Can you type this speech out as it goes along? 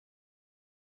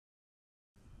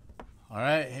All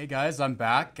right, hey guys, I'm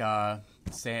back.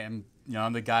 Sam,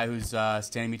 I'm the guy who's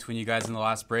standing between you guys in the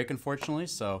last break, unfortunately.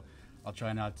 So I'll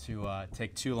try not to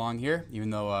take too long here, even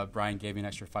though Brian gave me an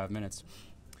extra 5 minutes.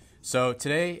 So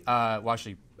today,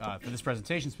 for this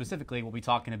presentation specifically, we'll be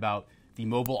talking about the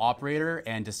mobile operator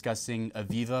and discussing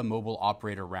AVEVA mobile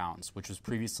operator rounds, which was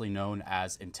previously known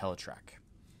as IntelliTrack.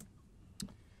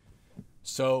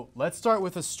 So let's start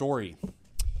with a story.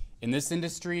 In this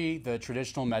industry, the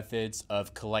traditional methods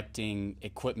of collecting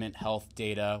equipment health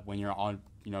data when you're on,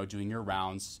 doing your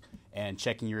rounds and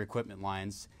checking your equipment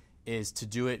lines is to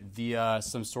do it via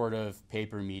some sort of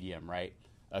paper medium, right?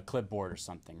 A clipboard or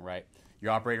something, right?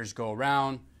 Your operators go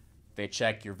around, they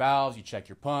check your valves, you check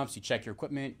your pumps, you check your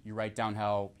equipment, you write down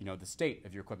how, the state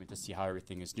of your equipment to see how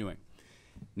everything is doing.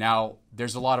 Now,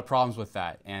 there's a lot of problems with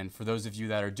that, and for those of you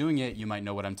that are doing it, you might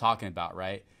know what I'm talking about,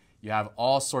 right? You have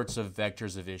all sorts of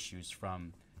vectors of issues,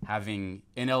 from having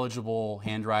ineligible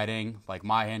handwriting, like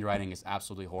my handwriting is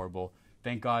absolutely horrible.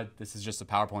 Thank God this is just a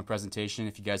PowerPoint presentation.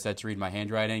 If you guys had to read my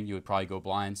handwriting, you would probably go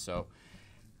blind. So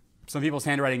some people's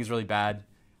handwriting is really bad.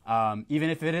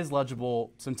 Even if it is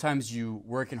legible, sometimes you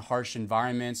work in harsh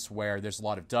environments where there's a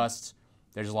lot of dust,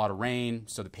 there's a lot of rain,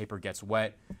 so the paper gets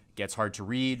wet, gets hard to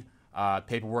read,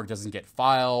 paperwork doesn't get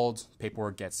filed,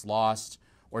 paperwork gets lost,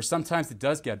 or sometimes it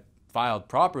does get filed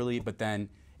properly, but then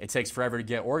it takes forever to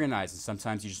get organized, and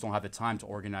sometimes you just don't have the time to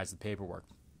organize the paperwork.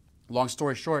 Long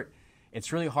story short,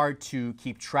 it's really hard to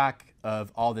keep track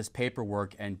of all this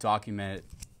paperwork and document it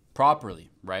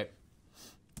properly, right?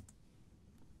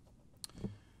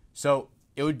 So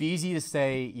it would be easy to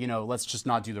say, let's just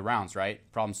not do the rounds, right?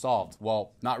 Problem solved.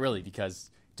 Well, not really,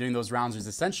 because doing those rounds is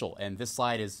essential, and this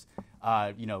slide is,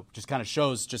 just kind of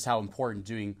shows just how important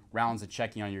doing rounds and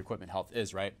checking on your equipment health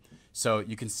is, right? So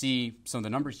you can see some of the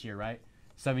numbers here, right?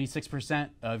 76%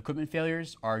 of equipment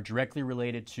failures are directly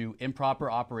related to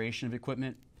improper operation of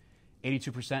equipment.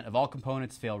 82% of all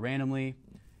components fail randomly.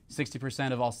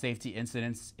 60% of all safety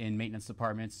incidents in maintenance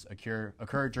departments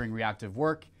occur during reactive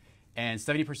work. And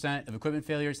 70% of equipment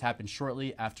failures happen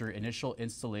shortly after initial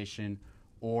installation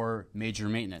or major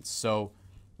maintenance. So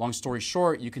long story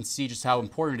short, you can see just how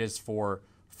important it is for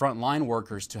frontline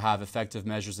workers to have effective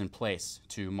measures in place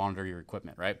to monitor your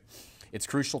equipment, right? It's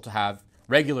crucial to have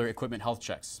regular equipment health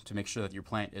checks to make sure that your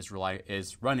plant is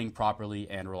running properly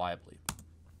and reliably.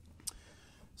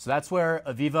 So that's where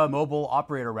AVEVA mobile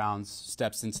operator rounds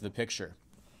steps into the picture.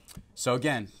 So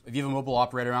again, AVEVA mobile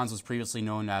operator rounds was previously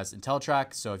known as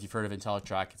IntelliTrack. So if you've heard of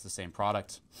IntelliTrack, it's the same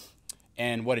product.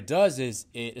 And what it does is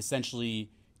it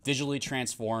essentially digitally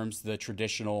transforms the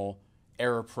traditional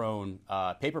error-prone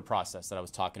paper process that I was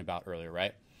talking about earlier,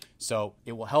 right? So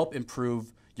it will help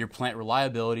improve your plant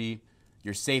reliability,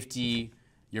 your safety,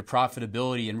 your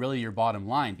profitability, and really your bottom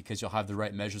line, because you'll have the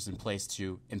right measures in place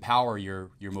to empower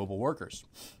your mobile workers.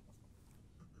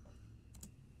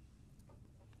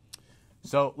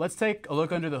 So let's take a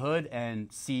look under the hood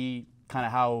and see kind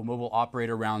of how mobile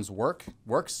operator rounds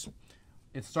works.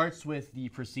 It starts with the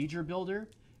procedure builder,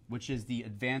 which is the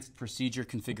advanced procedure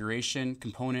configuration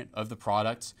component of the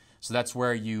product. So that's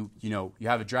where you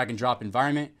have a drag and drop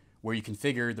environment where you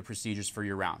configure the procedures for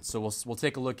your rounds. So we'll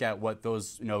take a look at what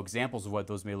those, examples of what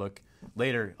those may look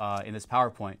later in this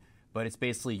PowerPoint. But it's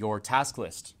basically your task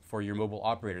list for your mobile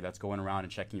operator that's going around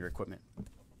and checking your equipment.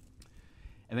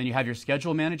 And then you have your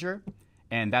schedule manager,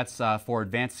 and that's for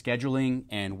advanced scheduling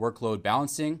and workload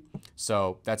balancing.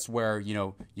 So that's where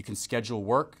you can schedule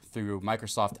work through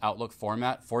Microsoft Outlook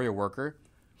format for your worker.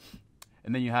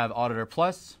 And then you have Auditor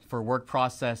Plus for work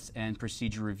process and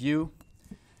procedure review.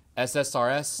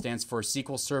 SSRS stands for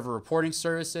SQL Server Reporting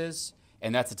Services,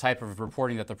 and that's the type of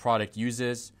reporting that the product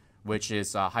uses, which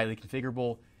is highly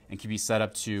configurable and can be set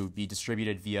up to be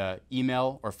distributed via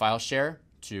email or file share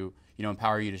to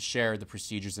empower you to share the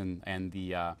procedures and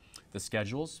the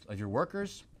schedules of your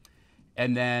workers.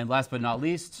 And then last but not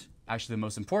least, actually the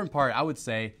most important part, I would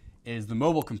say, is the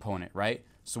mobile component, right?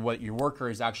 So what your worker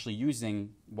is actually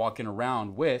walking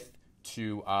around with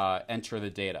to enter the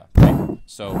data, right?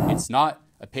 So it's not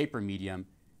a paper medium,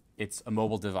 it's a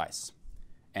mobile device.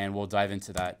 And we'll dive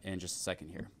into that in just a second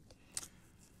here.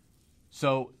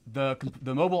 So the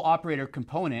mobile operator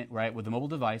component, right, with the mobile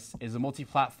device is a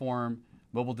multi-platform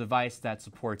mobile device that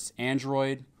supports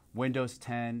Android, Windows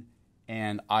 10,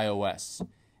 and iOS.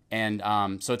 And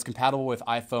so it's compatible with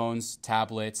iPhones,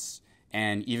 tablets,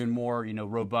 and even more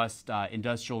robust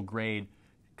industrial grade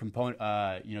component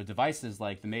devices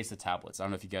like the Mesa tablets. I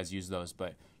don't know if you guys use those,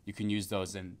 but you can use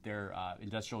those, and they're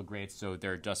industrial grade, so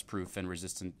they're dust proof and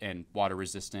resistant and water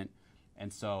resistant.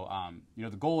 And so the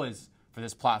goal is for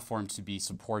this platform to be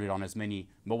supported on as many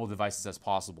mobile devices as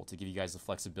possible to give you guys the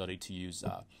flexibility to use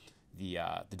the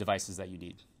devices that you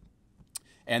need.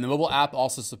 And the mobile app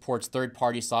also supports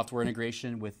third-party software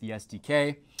integration with the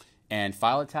SDK and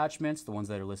file attachments, the ones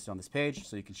that are listed on this page,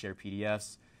 so you can share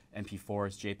PDFs,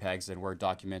 MP4s, JPEGs, and Word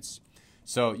documents.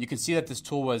 So you can see that this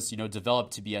tool was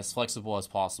developed to be as flexible as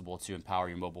possible to empower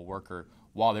your mobile worker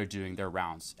while they're doing their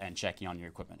rounds and checking on your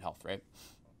equipment health, right?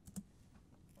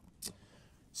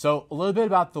 So a little bit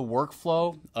about the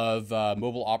workflow of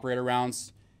mobile operator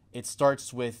rounds. It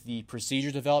starts with the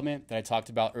procedure development that I talked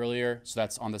about earlier. So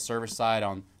that's on the server side,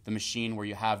 on the machine where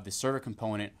you have the server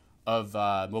component of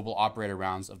mobile operator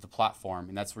rounds of the platform.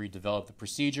 And that's where you develop the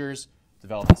procedures,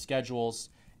 develop the schedules,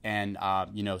 and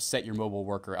set your mobile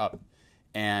worker up.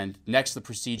 And next, the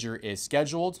procedure is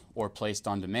scheduled or placed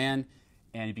on demand,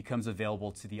 and it becomes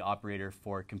available to the operator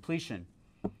for completion.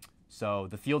 So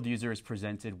the field user is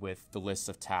presented with the list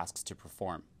of tasks to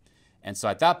perform. And so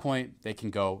at that point, they can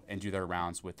go and do their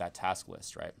rounds with that task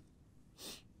list, right?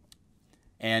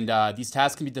 And these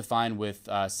tasks can be defined with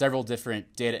several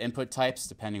different data input types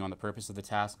depending on the purpose of the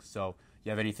task. So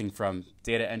you have anything from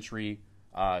data entry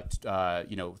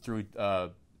through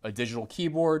a digital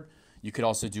keyboard. You could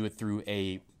also do it through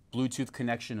a Bluetooth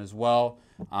connection as well,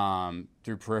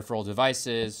 through peripheral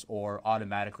devices, or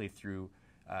automatically through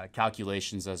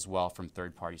calculations as well from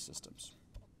third-party systems.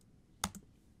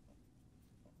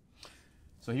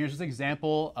 So here's an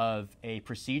example of a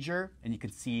procedure, and you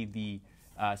can see the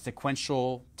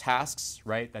sequential tasks,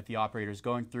 right, that the operator is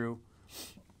going through.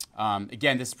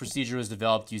 Again, this procedure was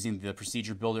developed using the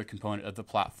procedure builder component of the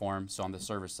platform, so on the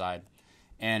server side.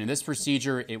 And in this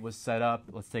procedure, it was set up.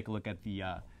 Let's take a look at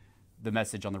the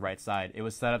message on the right side. It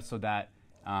was set up so that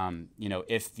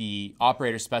if the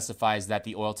operator specifies that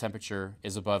the oil temperature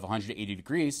is above 180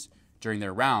 degrees during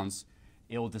their rounds,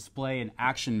 it will display an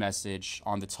action message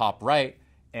on the top right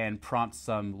and prompt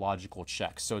some logical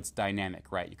checks. So it's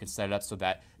dynamic, right? You can set it up so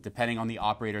that depending on the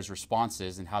operator's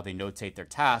responses and how they notate their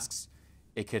tasks,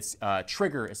 it could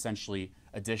trigger essentially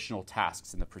additional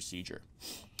tasks in the procedure.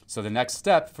 So the next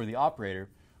step for the operator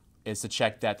is to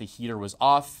check that the heater was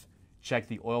off, check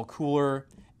the oil cooler,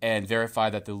 and verify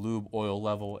that the lube oil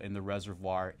level in the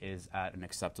reservoir is at an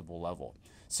acceptable level.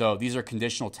 So these are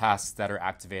conditional tasks that are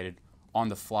activated on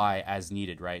the fly as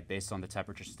needed, right, based on the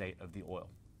temperature state of the oil.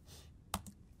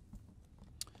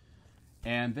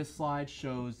 And this slide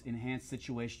shows enhanced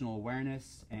situational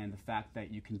awareness and the fact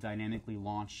that you can dynamically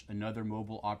launch another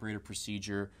mobile operator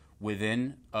procedure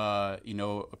within a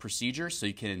procedure, so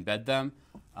you can embed them.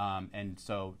 And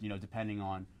so depending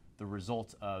on the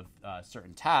result of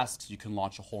certain tasks, you can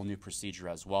launch a whole new procedure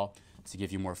as well to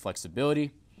give you more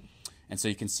flexibility. And so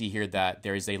you can see here that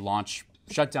there is a launch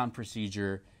shutdown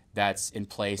procedure that's in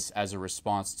place as a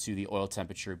response to the oil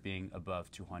temperature being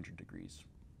above 200 degrees.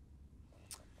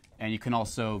 And you can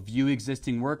also view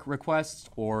existing work requests,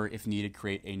 or if needed,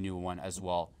 create a new one as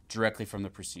well directly from the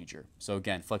procedure. So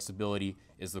again, flexibility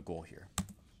is the goal here.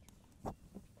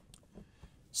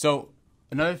 So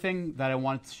another thing that I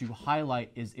wanted to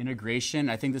highlight is integration.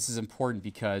 I think this is important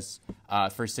because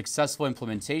for successful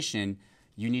implementation,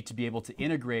 you need to be able to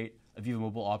integrate AVEVA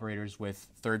mobile operators with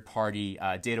third-party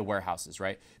data warehouses,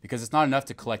 right? Because it's not enough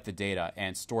to collect the data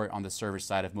and store it on the server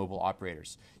side of mobile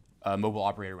operators. Mobile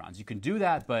operator rounds. You can do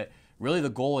that, but really the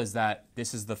goal is that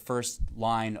this is the first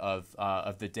line of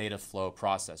the data flow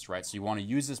process, right? So you want to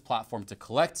use this platform to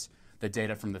collect the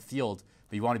data from the field,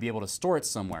 but you want to be able to store it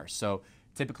somewhere. So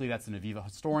typically that's an AVEVA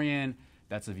historian,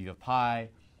 that's AVEVA Pi,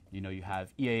 you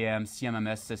have EAM,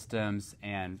 CMMS systems,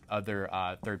 and other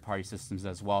third-party systems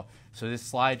as well. So this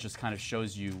slide just kind of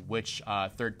shows you which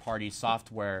third-party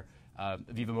software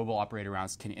AVEVA mobile operator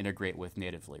rounds can integrate with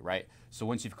natively, right? So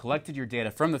once you've collected your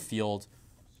data from the field,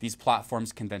 these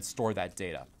platforms can then store that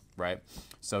data, right?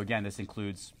 So again, this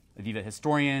includes AVEVA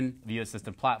Historian, AVEVA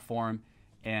System Platform,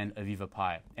 and AVEVA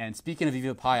Pi. And speaking of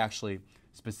AVEVA Pi, actually,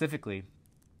 specifically,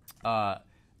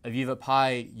 AVEVA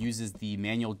Pi uses the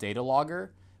manual data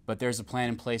logger, but there's a plan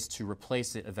in place to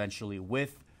replace it eventually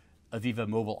with AVEVA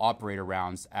mobile operator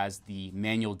rounds as the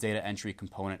manual data entry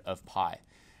component of Pi.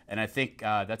 And I think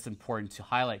that's important to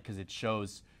highlight because it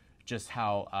shows just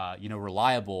how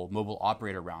reliable mobile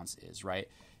operator rounds is, right?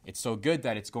 It's so good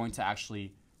that it's going to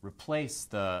actually replace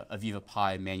the AVEVA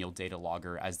Pi manual data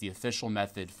logger as the official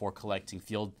method for collecting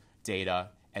field data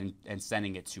and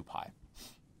sending it to Pi.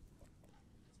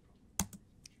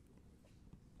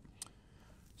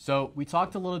 So we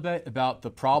talked a little bit about the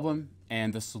problem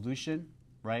and the solution,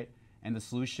 right? And the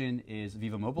solution is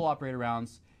AVEVA mobile operator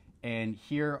rounds. And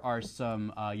here are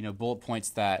some bullet points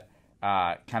that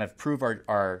kind of prove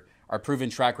our our proven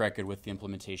track record with the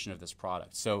implementation of this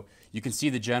product. So you can see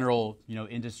the general,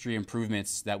 industry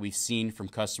improvements that we've seen from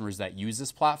customers that use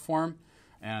this platform.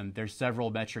 And there's several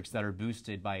metrics that are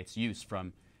boosted by its use,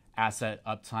 from asset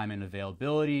uptime and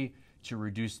availability to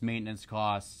reduced maintenance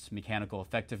costs, mechanical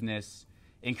effectiveness,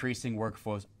 increasing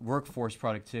workforce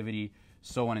productivity,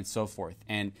 so on and so forth.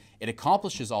 And it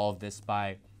accomplishes all of this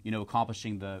by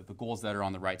accomplishing the goals that are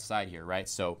on the right side here, right?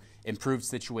 So improved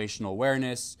situational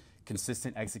awareness,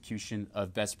 consistent execution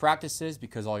of best practices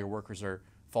because all your workers are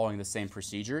following the same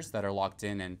procedures that are locked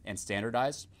in and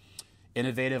standardized,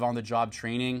 innovative on-the-job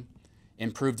training,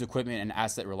 improved equipment and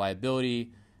asset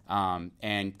reliability,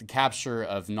 and the capture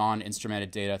of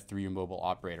non-instrumented data through your mobile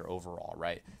operator overall,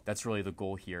 right? That's really the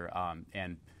goal here,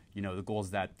 and the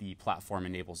goals that the platform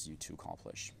enables you to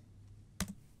accomplish.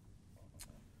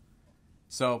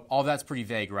 So all that's pretty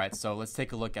vague, right? So let's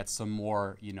take a look at some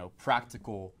more,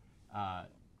 practical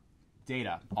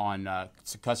data on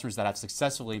customers that have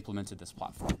successfully implemented this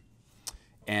platform.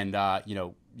 And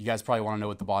you guys probably want to know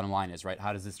what the bottom line is, right?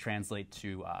 How does this translate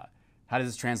to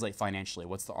financially?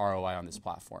 What's the ROI on this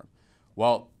platform?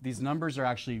 Well, these numbers are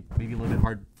actually maybe a little bit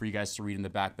hard for you guys to read in the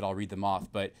back, but I'll read them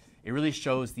off. But it really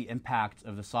shows the impact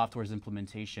of the software's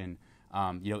implementation,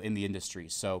 in the industry.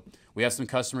 So we have some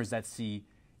customers that see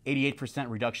 88%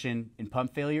 reduction in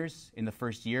pump failures in the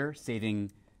first year,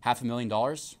 saving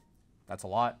 $500,000. That's a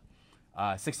lot.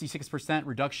 66%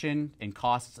 reduction in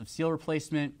costs of seal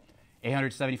replacement,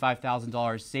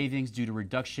 $875,000 savings due to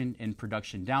reduction in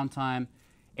production downtime,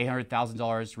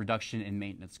 $800,000 reduction in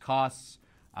maintenance costs,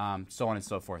 so on and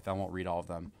so forth. I won't read all of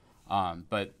them.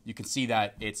 But you can see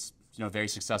that it's a very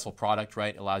successful product,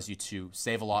 right? It allows you to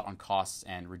save a lot on costs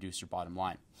and reduce your bottom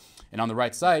line. And on the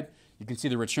right side, you can see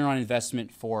the return on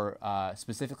investment for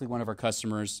specifically one of our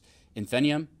customers,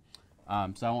 Infinium.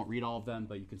 So I won't read all of them,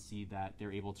 but you can see that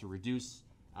they're able to reduce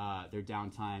their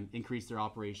downtime, increase their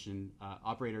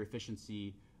operator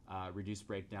efficiency, reduce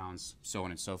breakdowns, so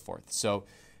on and so forth. So,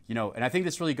 and I think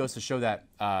this really goes to show that,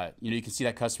 you can see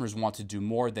that customers want to do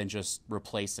more than just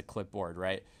replace a clipboard,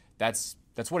 right? That's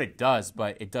what it does,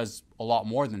 but it does a lot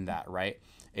more than that, right?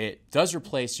 It does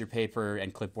replace your paper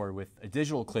and clipboard with a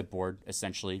digital clipboard,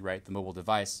 essentially, right, the mobile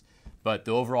device, but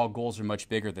the overall goals are much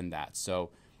bigger than that.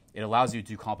 So it allows you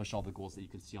to accomplish all the goals that you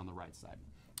can see on the right side,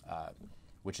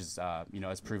 which is,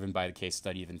 as proven by the case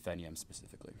study of Infinium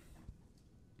specifically.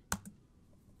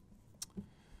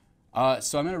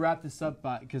 So I'm going to wrap this up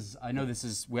because I know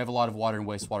we have a lot of water and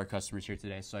wastewater customers here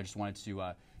today, so I just wanted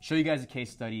to show you guys a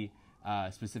case study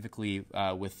specifically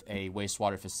with a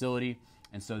wastewater facility.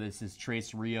 And so this is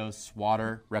Tres Rios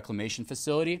Water Reclamation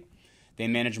Facility. They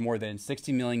manage more than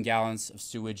 60 million gallons of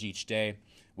sewage each day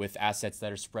with assets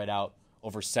that are spread out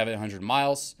over 700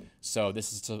 miles. So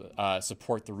this is to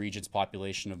support the region's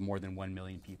population of more than 1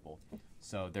 million people.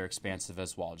 So they're expansive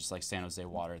as well, just like San Jose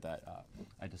Water that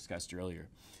I discussed earlier.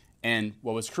 And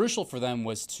what was crucial for them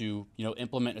was to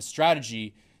implement a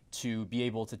strategy to be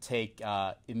able to take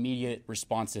immediate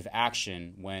responsive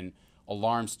action when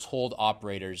alarms told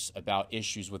operators about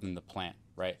issues within the plant,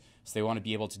 right? So they want to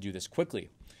be able to do this quickly.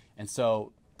 And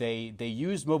so they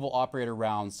used mobile operator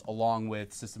rounds along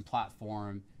with System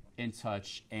Platform,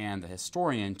 InTouch, and the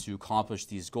Historian to accomplish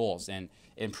these goals and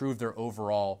improve their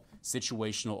overall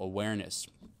situational awareness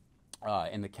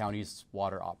in the county's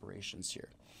water operations here.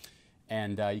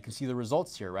 And you can see the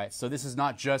results here, right? So this is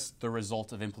not just the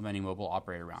result of implementing mobile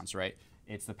operator rounds, right?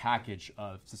 It's the package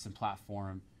of System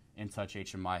Platform, InTouch,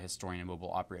 HMI, Historian, and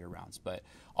mobile operator rounds. But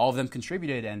all of them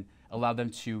contributed and allowed them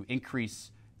to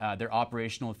increase their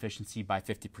operational efficiency by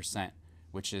 50%,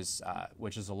 which is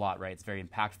a lot, right? It's very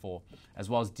impactful, as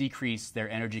well as decrease their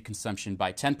energy consumption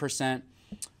by 10%,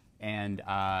 and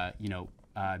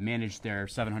manage their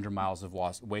 700 miles of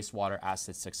wastewater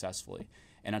assets successfully.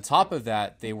 And on top of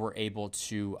that, they were able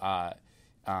to,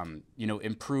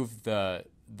 improve the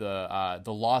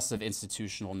loss of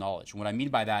institutional knowledge. And what I mean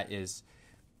by that is,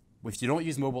 if you don't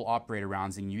use mobile operator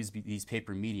rounds and use these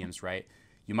paper mediums, right,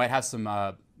 you might have some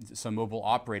mobile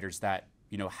operators that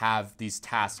have these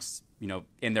tasks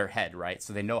in their head, right?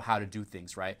 So they know how to do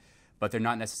things, right? But they're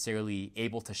not necessarily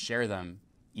able to share them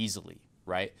easily,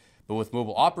 right? But with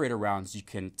mobile operator rounds, you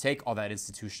can take all that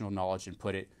institutional knowledge and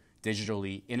put it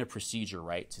digitally in a procedure,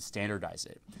 right, to standardize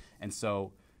it. And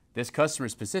so this customer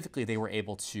specifically, they were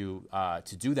able to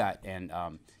do that and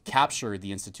capture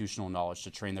the institutional knowledge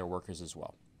to train their workers as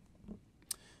well.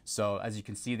 So as you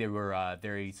can see, they were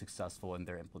very successful in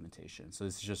their implementation. So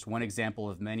this is just one example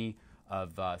of many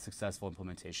of successful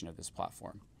implementation of this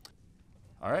platform.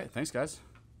 All right, thanks guys.